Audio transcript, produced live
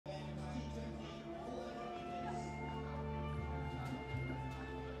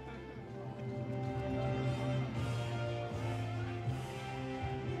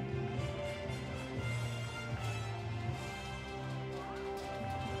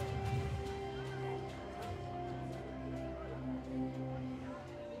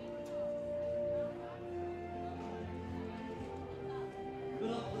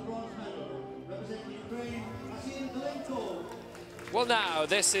Well, now,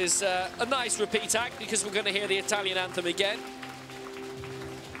 this is a nice repeat act because we're going to hear the Italian anthem again.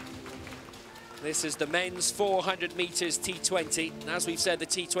 This is the men's 400 meters T20. As we've said, the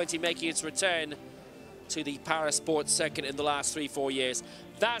T20 making its return to the parasport circuit in the last 3-4 years.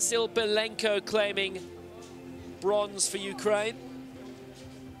 Vasil Belenko claiming bronze for Ukraine.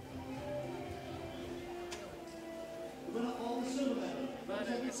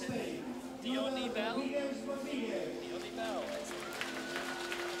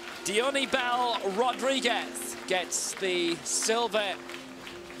 Dionibel Rodriguez gets the silver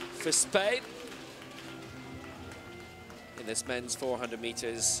for Spain in this men's 400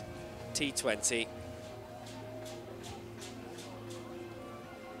 meters T20.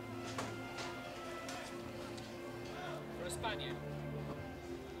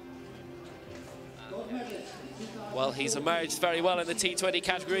 Well, he's emerged very well in the T20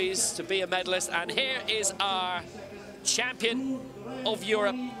 categories to be a medalist, and here is our champion of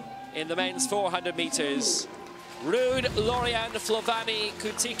Europe in the men's 400 meters, Ruud Lorian Flovani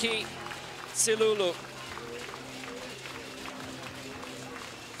Kutiki Tsilulu.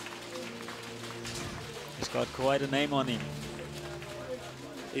 He's got quite a name on him.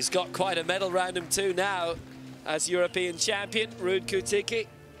 He's got quite a medal round him too now as European champion, Ruud Kutiki.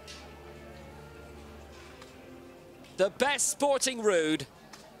 The best sporting Ruud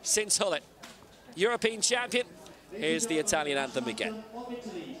since Hullet. European champion. Here's the Italian anthem again.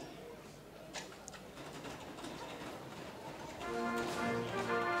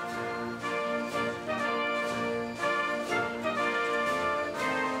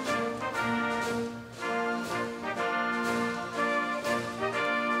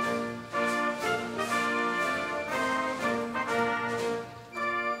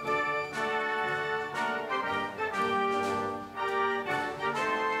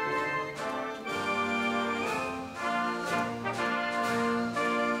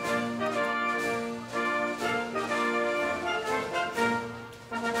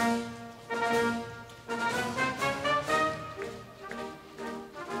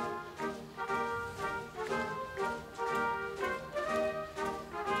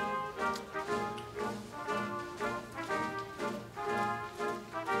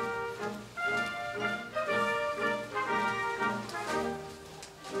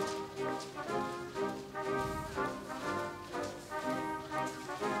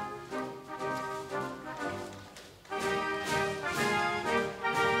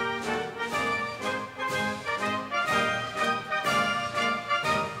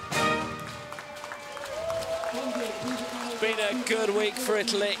 Been a good week for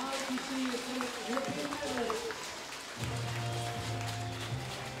Italy.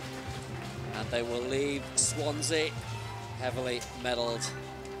 And they will leave Swansea heavily medalled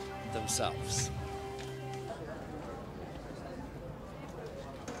themselves.